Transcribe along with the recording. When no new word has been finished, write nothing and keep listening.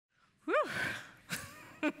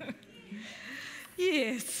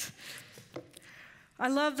Yes. I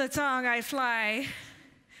love the song, I Fly.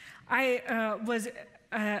 I was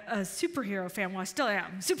a superhero fan. Well, I still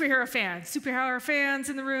am. Superhero fan. Superhero fans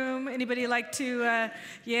in the room? Anybody like to,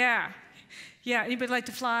 yeah. Anybody like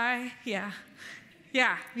to fly? Yeah,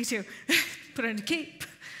 me too. Put on a cape.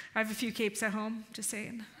 I have a few capes at home, just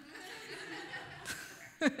saying.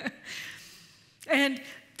 And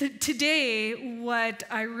today, what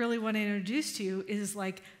I really want to introduce to you is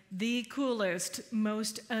like the coolest,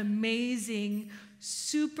 most amazing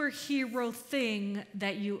superhero thing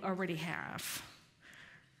that you already have.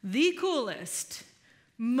 The coolest,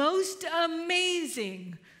 most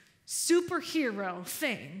amazing superhero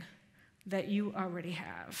thing that you already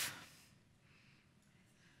have.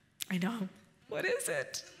 I know. What is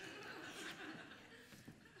it?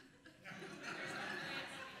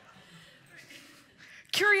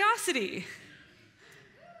 Curiosity.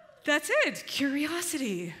 That's it,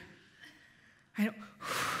 curiosity. I know.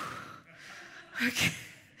 Okay.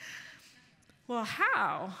 Well,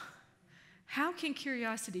 how? How can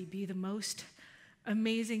curiosity be the most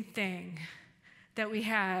amazing thing that we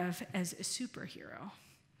have as a superhero?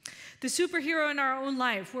 The superhero in our own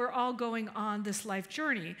life, we're all going on this life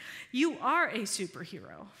journey. You are a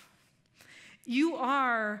superhero. You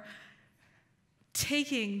are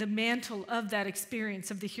taking the mantle of that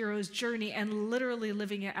experience of the hero's journey and literally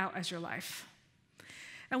living it out as your life.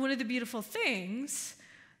 And one of the beautiful things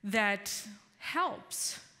that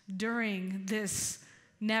helps during this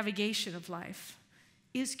navigation of life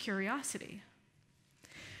is curiosity.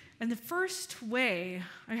 And the first way,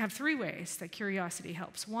 I have three ways that curiosity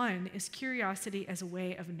helps. One is curiosity as a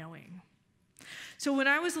way of knowing. So when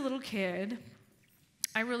I was a little kid,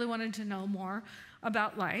 I really wanted to know more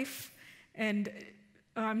about life. And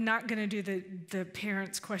I'm not going to do the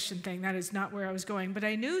parents' question thing. That is not where I was going. But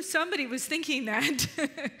I knew somebody was thinking that.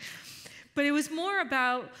 But it was more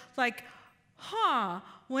about like,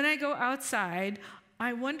 when I go outside,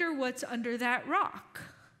 I wonder what's under that rock.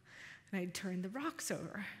 And I'd turn the rocks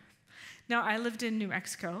over. Now, I lived in New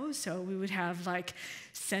Mexico, so we would have like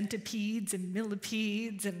centipedes and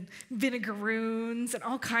millipedes and vinegaroons and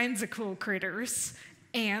all kinds of cool critters.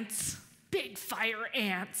 Ants, big fire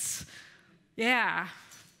ants. Yeah.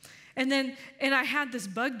 And I had this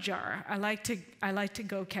bug jar. I like to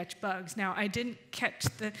go catch bugs. Now, I didn't catch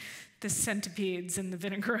the centipedes and the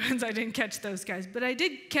vinegaroons. I didn't catch those guys, but I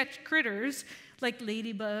did catch critters like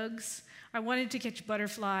ladybugs. I wanted to catch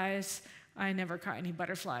butterflies. I never caught any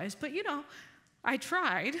butterflies, but I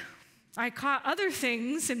tried. I caught other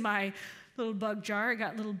things in my little bug jar. I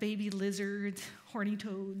got little baby lizards, horny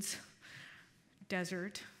toads,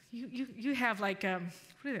 desert. You have like, what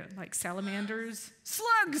are they, like salamanders?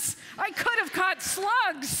 Slugs! I could have caught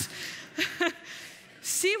slugs!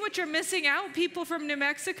 See what you're missing out, people from New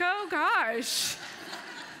Mexico? Gosh.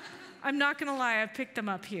 I'm not gonna lie, I've picked them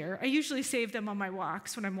up here. I usually save them on my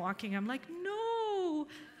walks. When I'm walking, I'm like, no,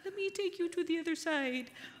 let me take you to the other side.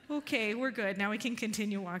 Okay, we're good. Now we can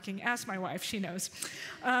continue walking. Ask my wife, she knows.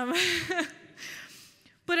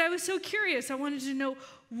 But I was so curious. I wanted to know,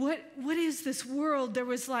 what is this world? There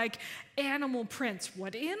was like animal prints.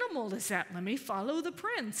 What animal is that? Let me follow the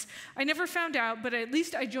prints. I never found out, but at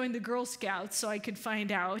least I joined the Girl Scouts so I could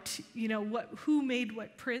find out, who made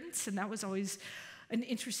what prints, and that was always an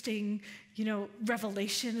interesting,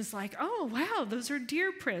 revelation. Is like, oh, wow, those are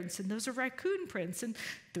deer prints, and those are raccoon prints, and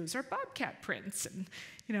those are bobcat prints, and,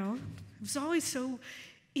 it was always so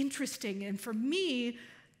interesting. And for me,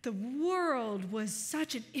 the world was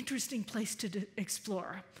such an interesting place to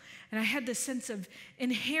explore. And I had this sense of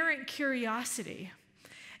inherent curiosity.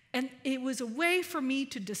 And it was a way for me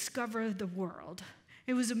to discover the world.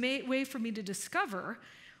 It was a way for me to discover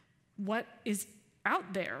what is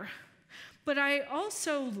out there. But I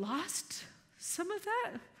also lost some of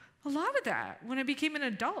that, a lot of that, when I became an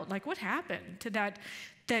adult. Like, what happened to that,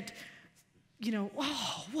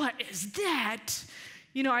 oh, what is that?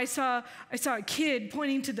 I saw a kid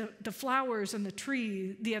pointing to the flowers on the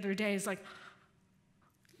tree the other day. It's like,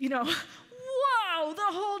 whoa, the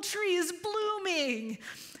whole tree is blooming.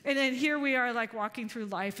 And then here we are like walking through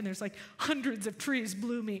life, and there's like hundreds of trees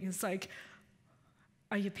blooming. It's like,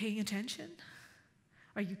 are you paying attention?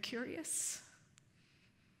 Are you curious?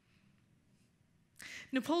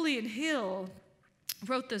 Napoleon Hill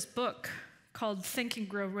wrote this book called Think and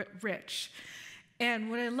Grow Rich.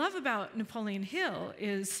 And what I love about Napoleon Hill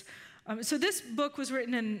is, so this book was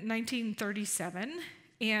written in 1937,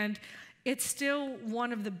 and it's still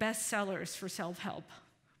one of the best sellers for self-help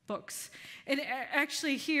books. And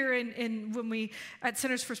actually here when we, at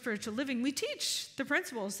Centers for Spiritual Living, we teach the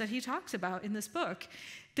principles that he talks about in this book.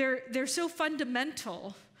 They're so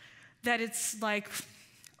fundamental that it's like,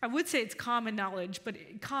 I would say it's common knowledge, but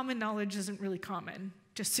common knowledge isn't really common,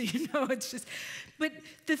 just so you know. It's just, but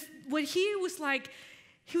what he was like,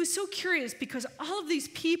 he was so curious because all of these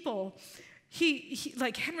people, he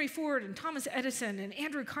like Henry Ford and Thomas Edison and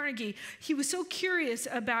Andrew Carnegie, he was so curious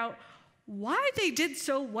about why they did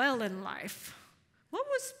so well in life. What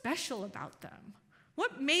was special about them?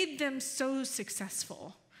 What made them so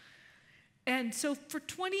successful? And so for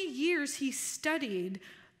 20 years, he studied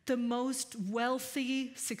the most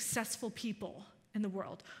wealthy, successful people in the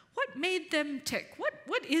world. What made them tick?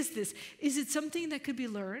 What is this? Is it something that could be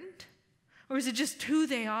learned? Or is it just who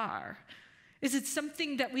they are? Is it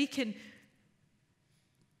something that we can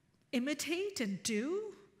imitate and do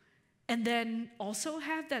and then also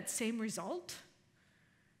have that same result?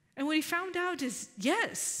 And what he found out is,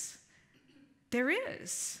 yes, there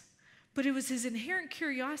is. But it was his inherent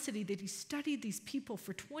curiosity that he studied these people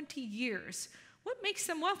for 20 years. What makes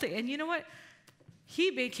them wealthy? And you know what?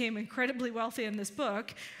 He became incredibly wealthy in this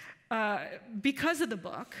book because of the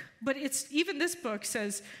book. But even this book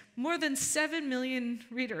says more than 7 million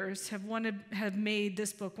readers have made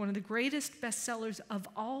this book one of the greatest bestsellers of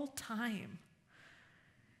all time.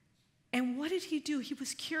 And what did he do? He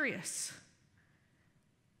was curious.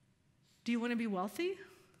 Do you want to be wealthy?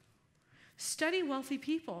 Study wealthy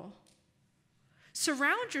people.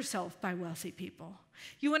 Surround yourself by wealthy people.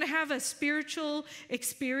 You want to have a spiritual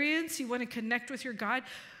experience? You want to connect with your God?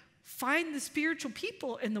 Find the spiritual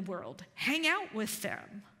people in the world. Hang out with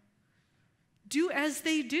them. Do as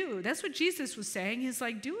they do. That's what Jesus was saying. He's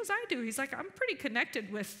like, do as I do. He's like, I'm pretty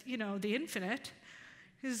connected with, the infinite.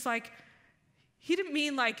 He's like, he didn't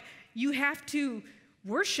mean like, you have to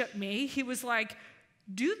worship me. He was like,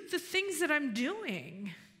 do the things that I'm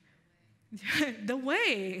doing. The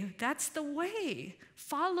way, that's the way.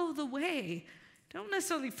 Follow the way. Don't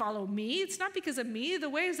necessarily follow me. It's not because of me. The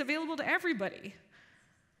way is available to everybody.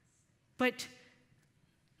 But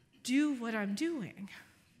do what I'm doing.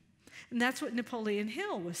 And that's what Napoleon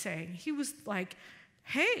Hill was saying. He was like,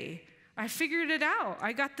 hey, I figured it out.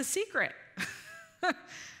 I got the secret.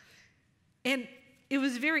 And it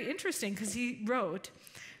was very interesting because he wrote,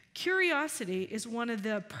 curiosity is one of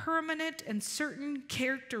the permanent and certain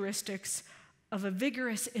characteristics of a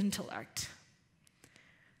vigorous intellect.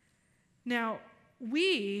 Now,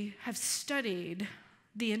 we have studied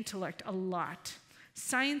the intellect a lot.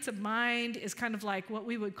 Science of mind is kind of like what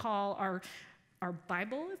we would call our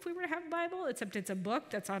Bible, if we were to have a Bible, except it's a book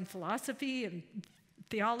that's on philosophy and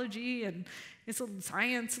theology, and it's a little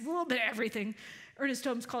science, a little bit of everything. Ernest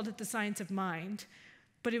Holmes called it the science of mind.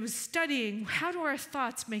 But it was studying, how do our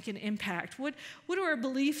thoughts make an impact? What are our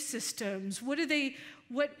belief systems? What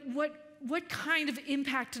kind of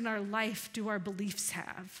impact in our life do our beliefs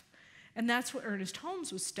have? And that's what Ernest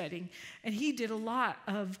Holmes was studying. And he did a lot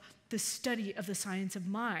of the study of the science of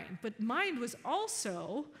mind. But mind was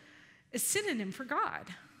also a synonym for God,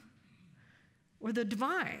 or the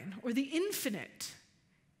divine, or the infinite.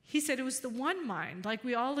 He said it was the one mind, like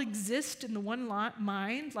we all exist in the one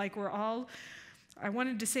mind, like we're all, I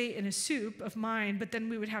wanted to say in a soup of mind, but then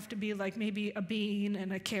we would have to be like maybe a bean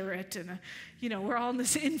and a carrot and we're all in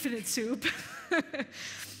this infinite soup.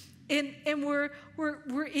 and we're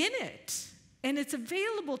in it, and it's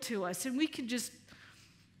available to us, and we can just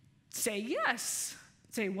say yes.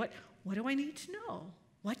 Say, what do I need to know?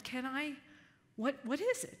 What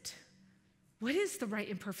is it? What is the right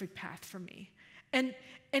and perfect path for me? And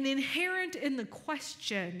inherent in the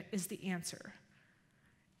question is the answer.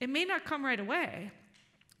 It may not come right away,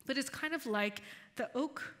 but it's kind of like the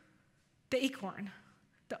acorn.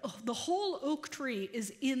 The whole oak tree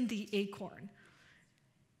is in the acorn.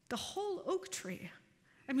 The whole oak tree.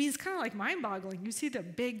 I mean, it's kind of like mind-boggling. You see the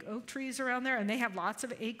big oak trees around there, and they have lots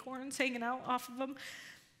of acorns hanging out off of them.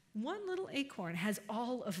 One little acorn has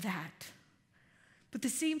all of that. But the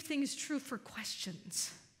same thing is true for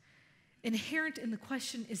questions. Inherent in the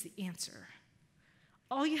question is the answer.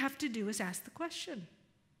 All you have to do is ask the question.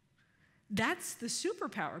 That's the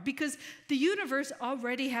superpower, because the universe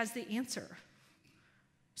already has the answer.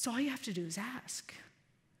 So all you have to do is ask.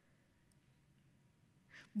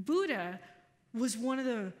 Buddha was one of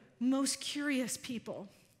the most curious people.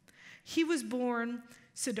 He was born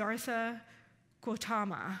Siddhartha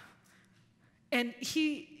Gautama, and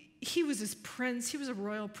he was this prince. He was a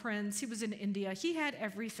royal prince. He was in India. He had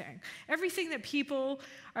everything that people,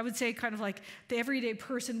 I would say, kind of like the everyday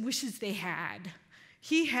person wishes they had.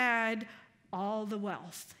 He had all the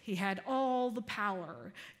wealth. He had all the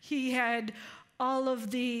power. He had all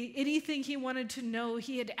of anything he wanted to know,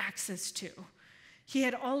 he had access to. He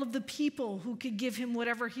had all of the people who could give him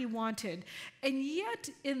whatever he wanted. And yet,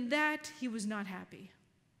 in that, he was not happy.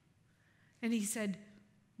 And he said,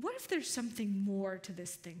 what if there's something more to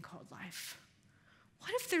this thing called life?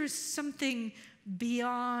 What if there's something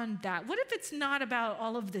beyond that? What if it's not about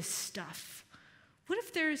all of this stuff? What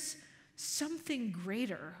if there's something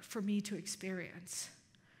greater for me to experience?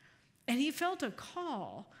 And he felt a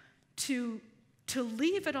call to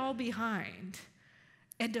leave it all behind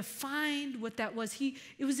and to find what that was.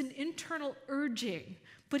 It was an internal urging,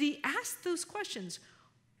 but he asked those questions.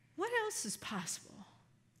 What else is possible?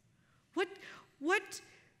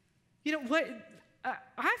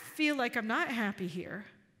 I feel like I'm not happy here,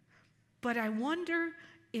 but I wonder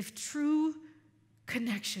if true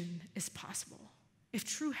connection is possible, if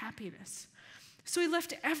true happiness. So he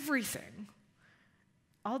left everything,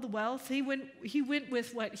 all the wealth. He went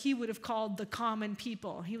with what he would have called the common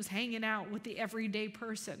people. He was hanging out with the everyday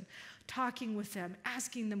person, talking with them,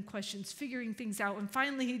 asking them questions, figuring things out. And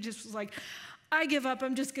finally, he just was like, I give up.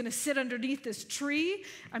 I'm just going to sit underneath this tree.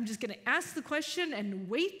 I'm just going to ask the question and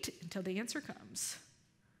wait until the answer comes.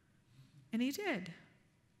 And he did.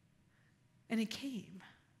 And it came.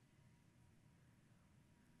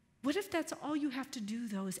 What if that's all you have to do,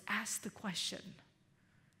 though, is ask the question,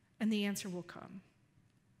 and the answer will come?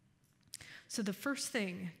 So the first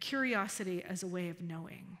thing, curiosity as a way of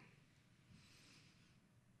knowing.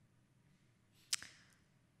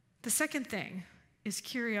 The second thing is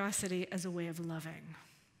curiosity as a way of loving.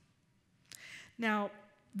 Now,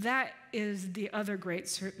 that is the other great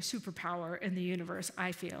superpower in the universe,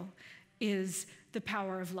 I feel, is the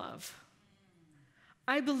power of love.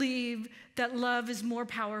 I believe that love is more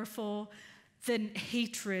powerful than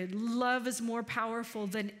hatred. Love is more powerful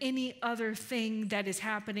than any other thing that is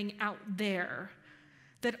happening out there.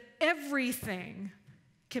 That everything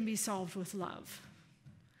can be solved with love.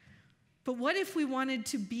 But what if we wanted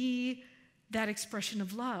to be that expression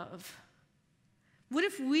of love? What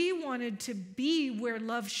if we wanted to be where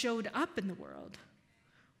love showed up in the world?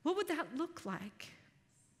 What would that look like?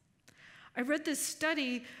 I read this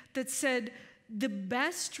study that said the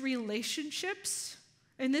best relationships,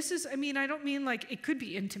 and this is, I don't mean like it could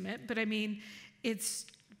be intimate, but it's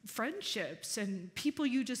friendships and people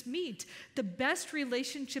you just meet. The best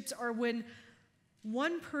relationships are when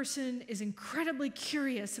one person is incredibly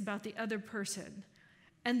curious about the other person,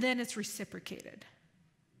 and then it's reciprocated.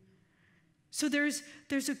 So there's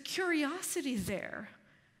a curiosity there.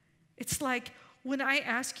 It's like when I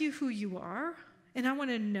ask you who you are, and I want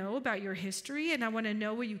to know about your history, and I want to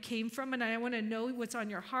know where you came from, and I want to know what's on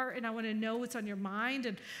your heart, and I want to know what's on your mind,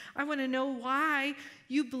 and I want to know why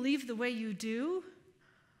you believe the way you do.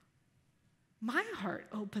 My heart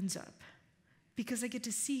opens up because I get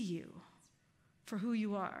to see you for who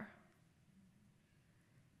you are.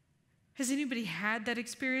 Has anybody had that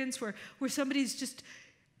experience where somebody's just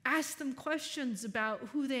asked them questions about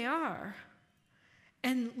who they are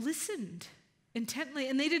and listened intently,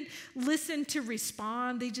 and they didn't listen to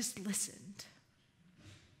respond, they just listened?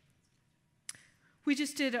 We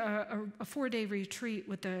just did a 4-day retreat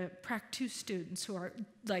with the Prac 2 students who are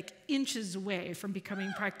like inches away from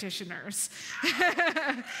becoming practitioners.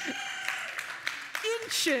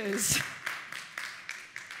 Inches.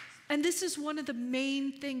 And this is one of the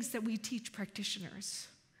main things that we teach practitioners.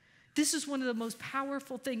 This is one of the most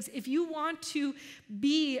powerful things. If you want to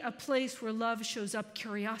be a place where love shows up,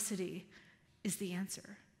 curiosity is the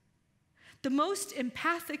answer. The most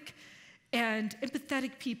empathic and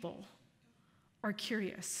empathetic people are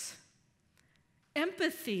curious.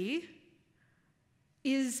 Empathy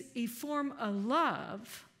is a form of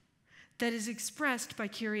love that is expressed by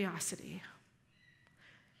curiosity.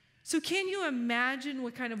 So can you imagine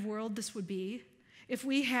what kind of world this would be if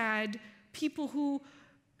we had people who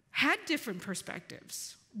had different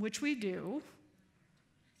perspectives, which we do,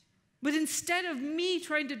 but instead of me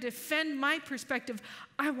trying to defend my perspective,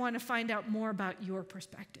 I want to find out more about your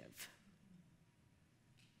perspective?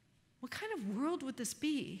 What kind of world would this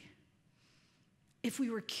be if we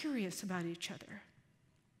were curious about each other?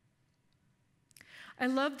 I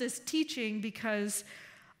love this teaching because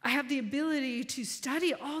I have the ability to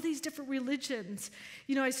study all these different religions.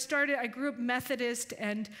 I grew up Methodist,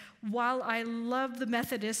 and while I love the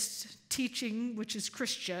Methodist teaching, which is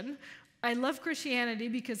Christian, I love Christianity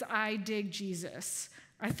because I dig Jesus.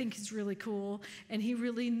 I think he's really cool, and he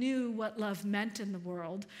really knew what love meant in the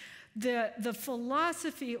world. The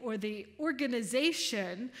philosophy or the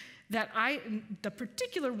organization the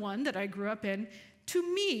particular one that I grew up in,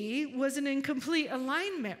 to me, wasn't in complete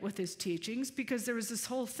alignment with his teachings, because there was this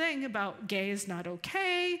whole thing about gay is not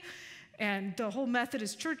okay, And the whole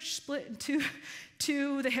Methodist church split into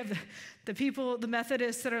two. They have the people, the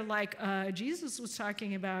Methodists that are like, Jesus was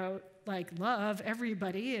talking about like love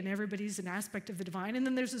everybody, and everybody's an aspect of the divine. And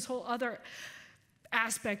then there's this whole other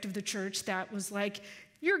aspect of the church that was like,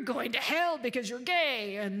 you're going to hell because you're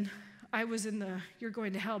gay. And I was in the you're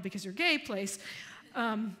going to hell because you're gay place.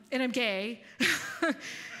 And I'm gay,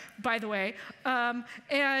 by the way.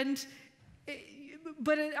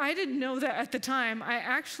 But I didn't know that at the time. I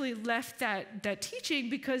actually left that teaching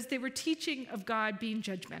because they were teaching of God being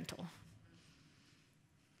judgmental.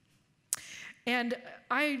 And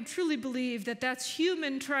I truly believe that that's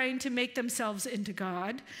human trying to make themselves into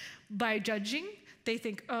God by judging. They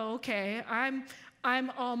think, oh, okay, I'm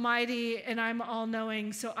almighty and I'm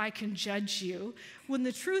all-knowing, so I can judge you. When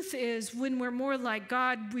the truth is, when we're more like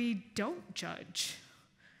God, we don't judge.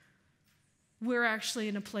 We're actually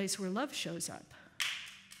in a place where love shows up.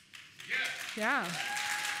 Yeah.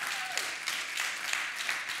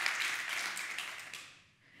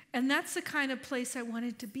 And that's the kind of place I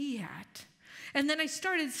wanted to be at. And then I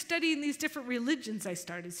started studying these different religions. I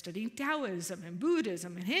started studying Taoism and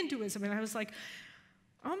Buddhism and Hinduism, and I was like,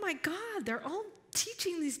 oh my God, they're all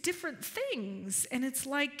teaching these different things. And it's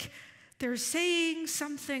like they're saying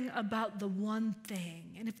something about the one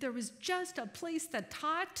thing. And if there was just a place that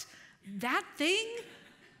taught that thing,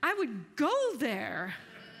 I would go there.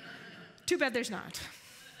 Too bad there's not.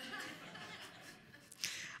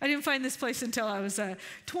 I didn't find this place until I was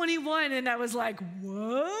 21, and I was like,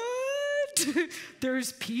 what?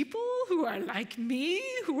 There's people who are like me,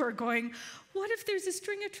 who are going, what if there's a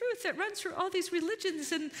string of truth that runs through all these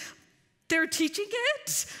religions and they're teaching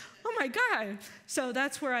it? Oh my God. So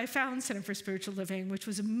that's where I found Center for Spiritual Living, which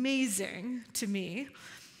was amazing to me.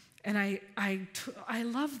 And I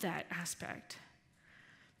love that aspect.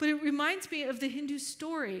 But it reminds me of the Hindu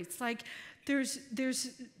story. It's like there's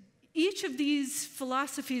each of these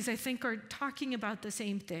philosophies, I think, are talking about the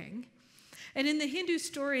same thing. And in the Hindu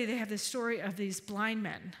story, they have this story of these blind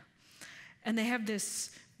men. And they have this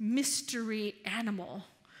mystery animal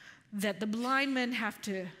that the blind men have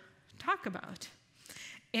to talk about.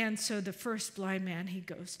 And so the first blind man, he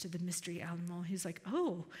goes to the mystery animal. He's like,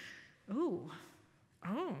 oh,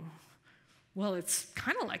 well, it's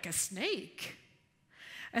kind of like a snake.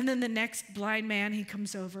 And then the next blind man, he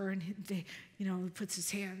comes over and he puts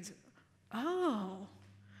his hands. Oh,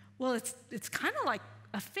 well, it's kind of like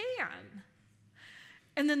a fan.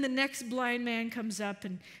 And then the next blind man comes up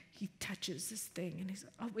and he touches this thing and he's,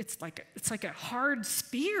 oh, it's like a hard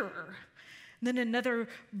spear. And then another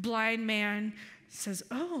blind man says,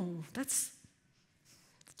 oh, it's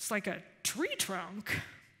like a tree trunk.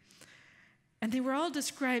 And they were all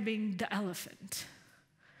describing the elephant.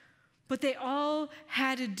 But they all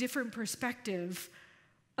had a different perspective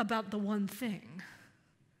about the one thing.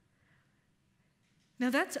 Now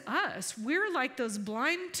that's us. We're like those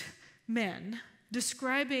blind men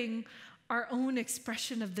describing our own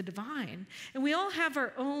expression of the divine. And we all have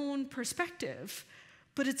our own perspective,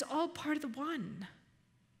 but it's all part of the one.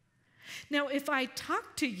 Now, if I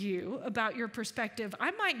talk to you about your perspective,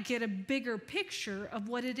 I might get a bigger picture of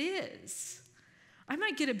what it is. I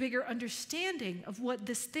might get a bigger understanding of what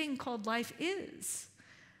this thing called life is.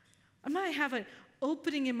 I might have an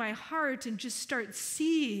opening in my heart and just start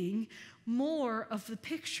seeing more of the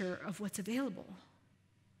picture of what's available.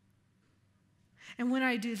 And when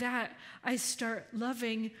I do that, I start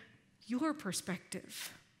loving your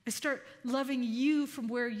perspective. I start loving you from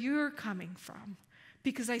where you're coming from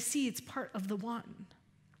because I see it's part of the one.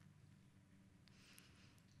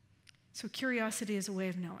 So curiosity is a way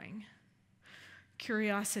of knowing.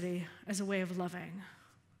 Curiosity as a way of loving.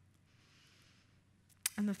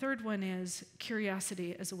 And the third one is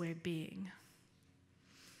curiosity as a way of being.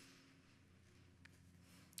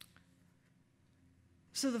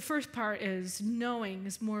 So the first part is knowing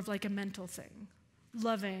is more of like a mental thing.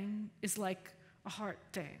 Loving is like a heart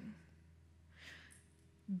thing.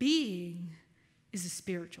 Being is a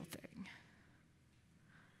spiritual thing.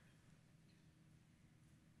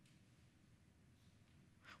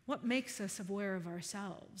 What makes us aware of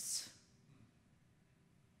ourselves?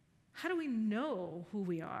 How do we know who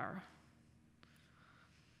we are?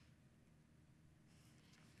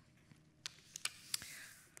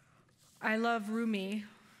 I love Rumi.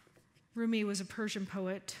 Rumi was a Persian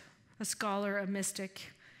poet, a scholar, a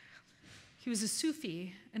mystic. He was a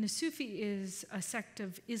Sufi, and a Sufi is a sect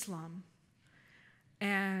of Islam.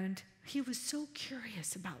 And he was so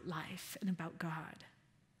curious about life and about God.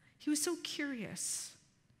 He was so curious.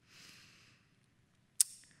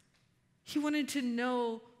 He wanted to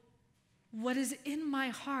know what is in my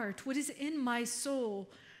heart, what is in my soul.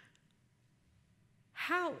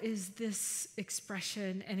 how is this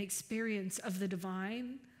expression and experience of the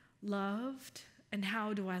divine loved, and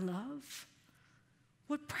how do I love?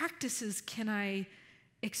 What practices can I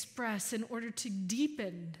express in order to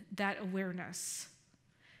deepen that awareness?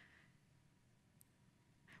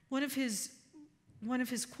 One of his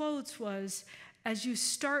quotes was, as you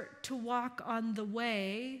start to walk on the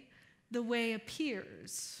way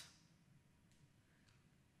appears.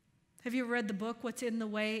 Have you ever read the book, What's in the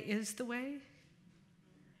Way is the Way?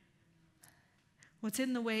 What's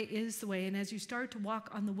in the way is the way, and as you start to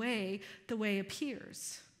walk on the way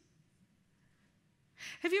appears.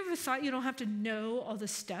 Have you ever thought you don't have to know all the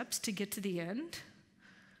steps to get to the end?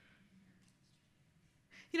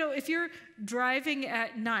 You know, if you're driving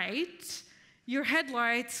at night, your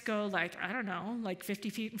headlights go like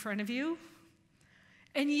 50 feet in front of you.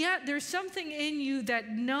 And yet there's something in you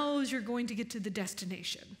that knows you're going to get to the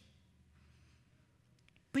destination.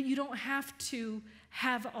 But you don't have to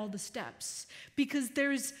have all the steps, because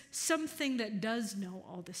there's something that does know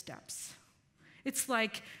all the steps. It's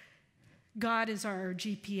like God is our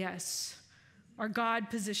GPS, our God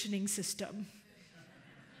positioning system.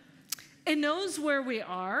 It knows where we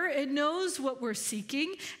are, it knows what we're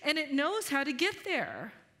seeking, and it knows how to get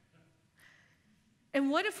there. And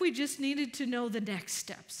what if we just needed to know the next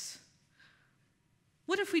steps?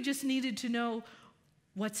 What if we just needed to know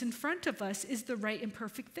what's in front of us is the right and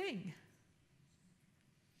perfect thing?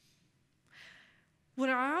 What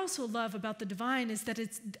I also love about the divine is that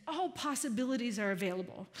all possibilities are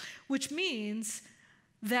available, which means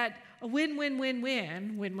that a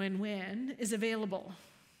win-win-win-win is available.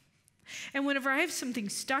 And whenever I have something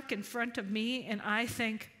stuck in front of me and I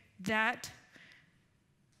think that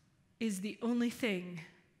is the only thing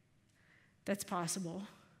that's possible,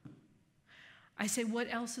 I say, what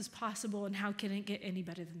else is possible and how can it get any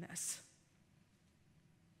better than this?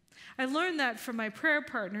 I learned that from my prayer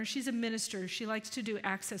partner. She's a minister. She likes to do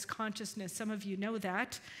access consciousness. Some of you know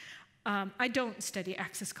that. I don't study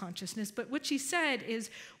access consciousness, but what she said is,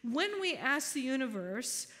 when we ask the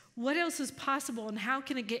universe, what else is possible and how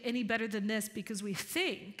can it get any better than this, because we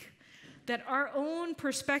think that our own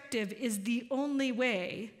perspective is the only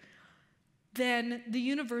way, then the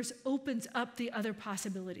universe opens up the other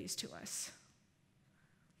possibilities to us.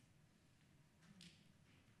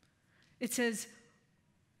 It says,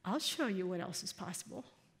 I'll show you what else is possible.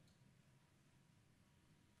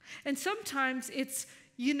 And sometimes it's,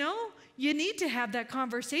 you need to have that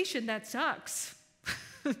conversation that sucks.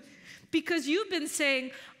 Because you've been saying,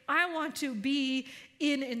 I want to be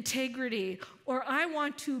in integrity, or I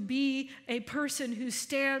want to be a person who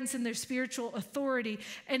stands in their spiritual authority.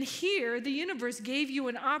 And here, the universe gave you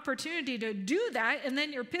an opportunity to do that, and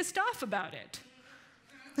then you're pissed off about it.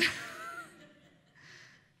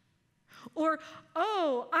 Or,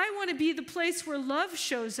 I want to be the place where love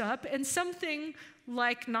shows up, and something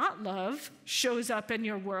like not love shows up in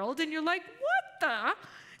your world, and you're like, what the?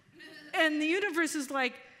 And the universe is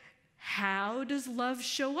like, how does love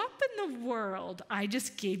show up in the world? I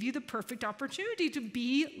just gave you the perfect opportunity to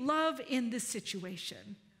be love in this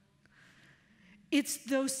situation. It's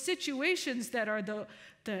those situations that are the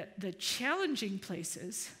challenging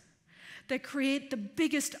places that create the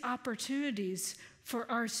biggest opportunities for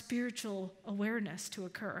our spiritual awareness to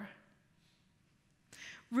occur.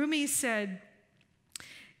 Rumi said,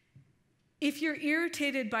 if you're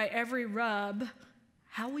irritated by every rub,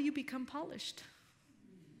 how will you become polished?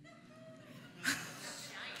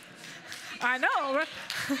 I know, right?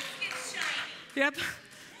 Yep.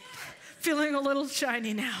 Feeling a little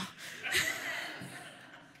shiny now.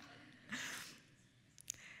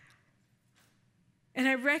 And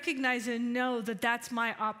I recognize and know that that's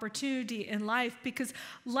my opportunity in life, because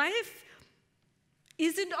life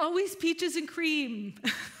isn't always peaches and cream.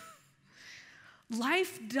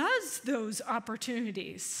 Life does those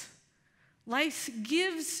opportunities. Life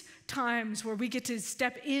gives times where we get to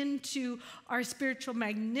step into our spiritual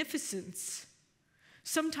magnificence.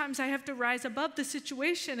 Sometimes I have to rise above the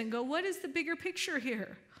situation and go, what is the bigger picture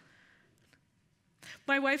here?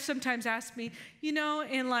 My wife sometimes asks me,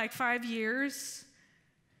 in like 5 years,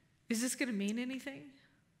 is this going to mean anything?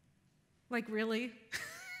 Like, really?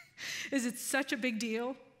 Is it such a big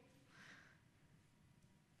deal?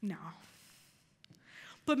 No.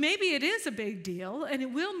 But maybe it is a big deal, and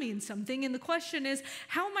it will mean something. And the question is,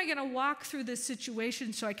 how am I going to walk through this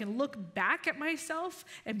situation so I can look back at myself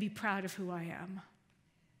and be proud of who I am?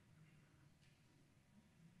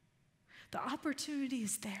 The opportunity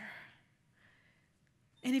is there.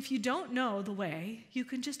 And if you don't know the way, you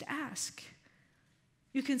can just ask.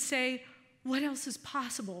 You can say, what else is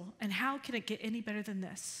possible, and how can it get any better than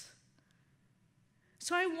this?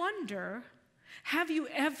 So I wonder, Have you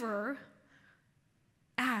ever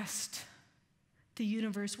asked the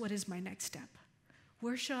universe, what is my next step?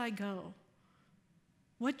 Where shall I go?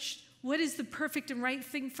 What is the perfect and right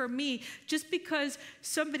thing for me? Just because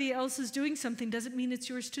somebody else is doing something doesn't mean it's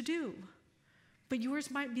yours to do. But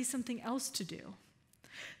yours might be something else to do.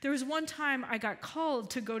 There was one time I got called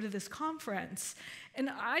to go to this conference, and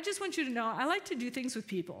I just want you to know, I like to do things with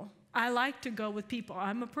people. I like to go with people.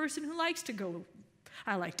 I'm a person who likes to go.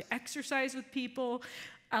 I like to exercise with people.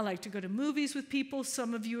 I like to go to movies with people.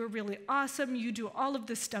 Some of you are really awesome. You do all of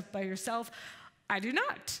this stuff by yourself. I do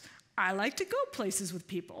not. I like to go places with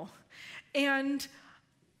people. And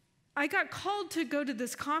I got called to go to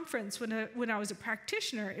this conference when I was a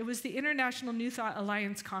practitioner. It was the International New Thought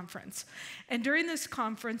Alliance Conference. And during this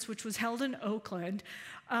conference, which was held in Oakland,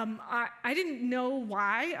 I didn't know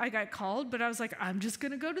why I got called, but I was like, I'm just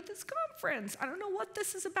going to go to this conference. I don't know what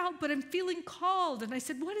this is about, but I'm feeling called. And I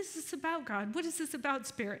said, what is this about, God? What is this about,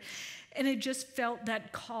 Spirit? And it just felt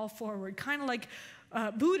that call forward, kind of like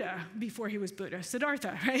Buddha before he was Buddha,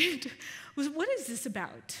 Siddhartha, right? What is this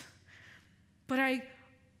about? But I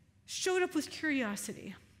showed up with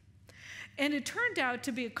curiosity. And it turned out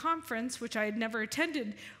to be a conference, which I had never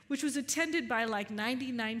attended, which was attended by like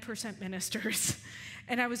 99% ministers.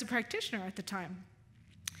 And I was a practitioner at the time.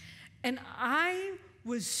 And I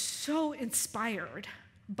was so inspired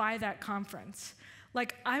by that conference.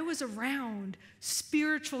 Like, I was around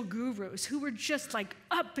spiritual gurus who were just like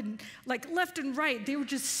up and like left and right. They were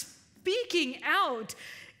just speaking out,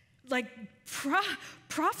 like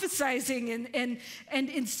prophesizing and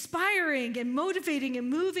inspiring and motivating and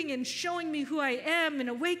moving and showing me who I am and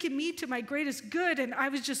awaken me to my greatest good. And I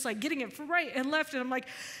was just like getting it from right and left. And I'm like,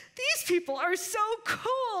 these people are so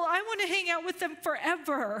cool. I want to hang out with them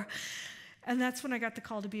forever. And that's when I got the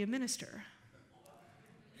call to be a minister.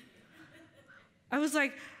 I was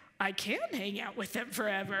like, I can hang out with them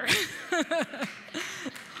forever.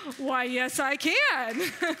 Why, yes, I can.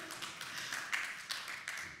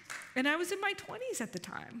 And I was in my 20s at the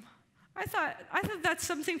time. I thought that's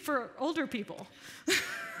something for older people.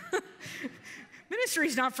 Ministry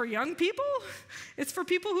is not for young people. It's for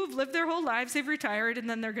people who've lived their whole lives, they've retired, and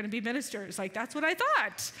then they're going to be ministers. Like, that's what I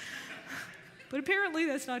thought. But apparently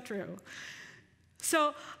that's not true.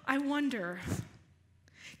 So I wonder,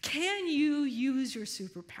 can you use your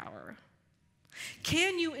superpower?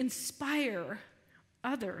 Can you inspire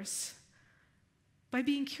others by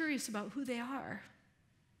being curious about who they are?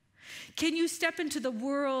 Can you step into the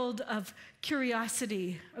world of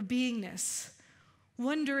curiosity, of beingness,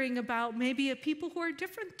 wondering about maybe a people who are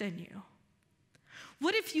different than you?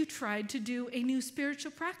 What if you tried to do a new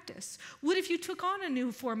spiritual practice? What if you took on a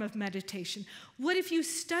new form of meditation? What if you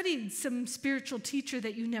studied some spiritual teacher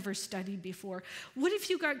that you never studied before? What if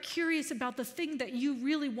you got curious about the thing that you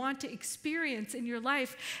really want to experience in your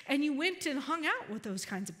life and you went and hung out with those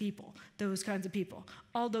kinds of people,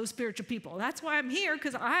 all those spiritual people? That's why I'm here,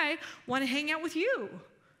 because I want to hang out with you.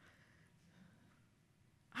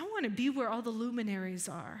 I want to be where all the luminaries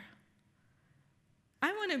are.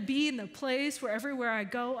 I want to be in the place where everywhere I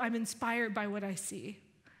go, I'm inspired by what I see.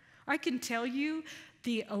 I can tell you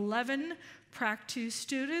the 11 Prac 2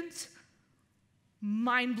 students,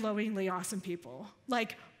 mind-blowingly awesome people.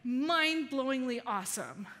 Like, mind-blowingly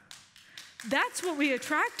awesome. That's what we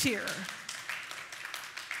attract here.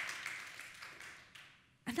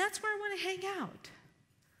 And that's where I want to hang out.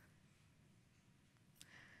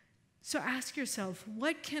 So ask yourself,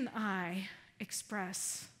 what can I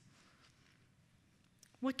express?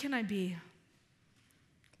 What can I be?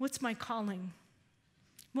 What's my calling?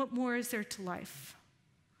 What more is there to life?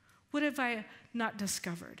 What have I not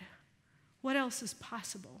discovered? What else is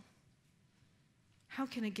possible? How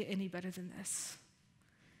can it get any better than this?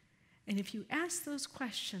 And if you ask those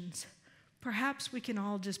questions, perhaps we can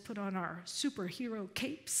all just put on our superhero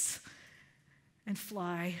capes and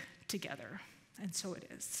fly together. And so it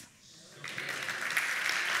is.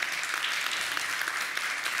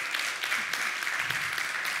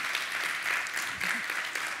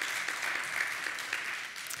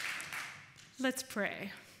 Let's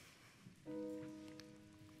pray.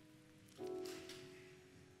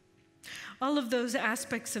 All of those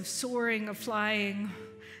aspects of soaring, of flying,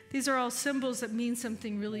 these are all symbols that mean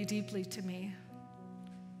something really deeply to me.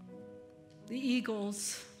 The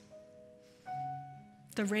eagles,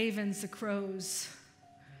 the ravens, the crows,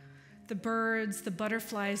 the birds, the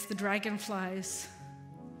butterflies, the dragonflies,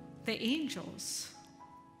 the angels.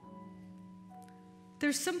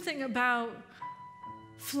 There's something about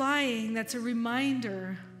flying that's a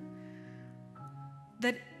reminder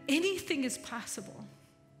that anything is possible,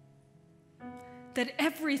 that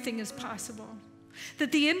everything is possible.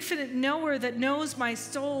 That the infinite knower that knows my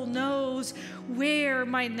soul knows where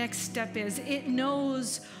my next step is. It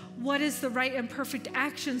knows what is the right and perfect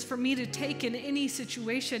actions for me to take in any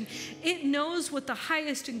situation. It knows what the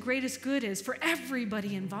highest and greatest good is for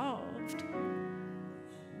everybody involved.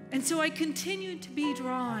 And so I continue to be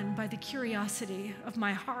drawn by the curiosity of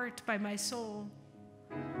my heart, by my soul.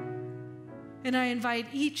 And I invite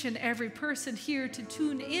each and every person here to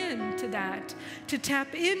tune in to that, to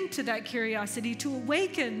tap into that curiosity, to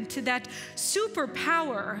awaken to that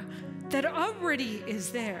superpower that already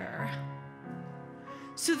is there,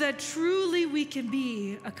 so that truly we can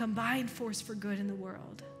be a combined force for good in the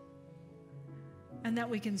world, and that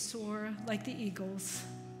we can soar like the eagles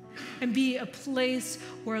and be a place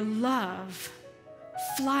where love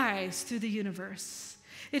flies through the universe.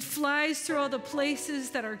 It flies through all the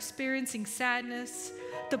places that are experiencing sadness,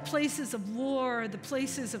 the places of war, the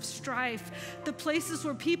places of strife, the places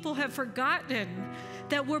where people have forgotten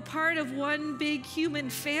that we're part of one big human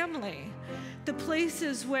family, the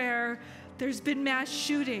places where there's been mass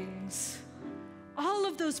shootings. All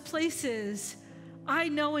of those places, I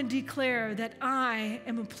know and declare that I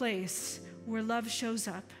am a place where love shows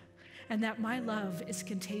up and that my love is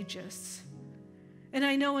contagious. And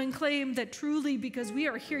I know and claim that truly, because we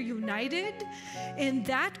are here united in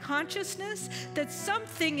that consciousness, that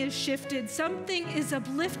something is shifted, something is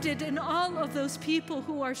uplifted in all of those people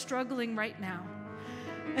who are struggling right now.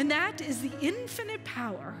 And that is the infinite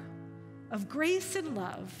power of grace and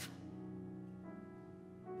love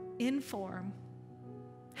in form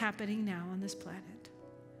happening now on this planet.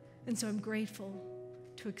 And so I'm grateful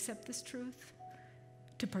to accept this truth,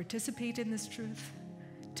 to participate in this truth,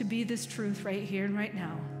 to be this truth right here and right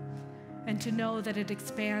now, and to know that it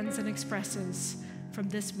expands and expresses from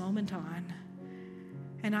this moment on.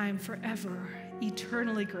 And I am forever,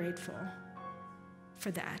 eternally grateful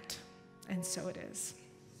for that. And so it is.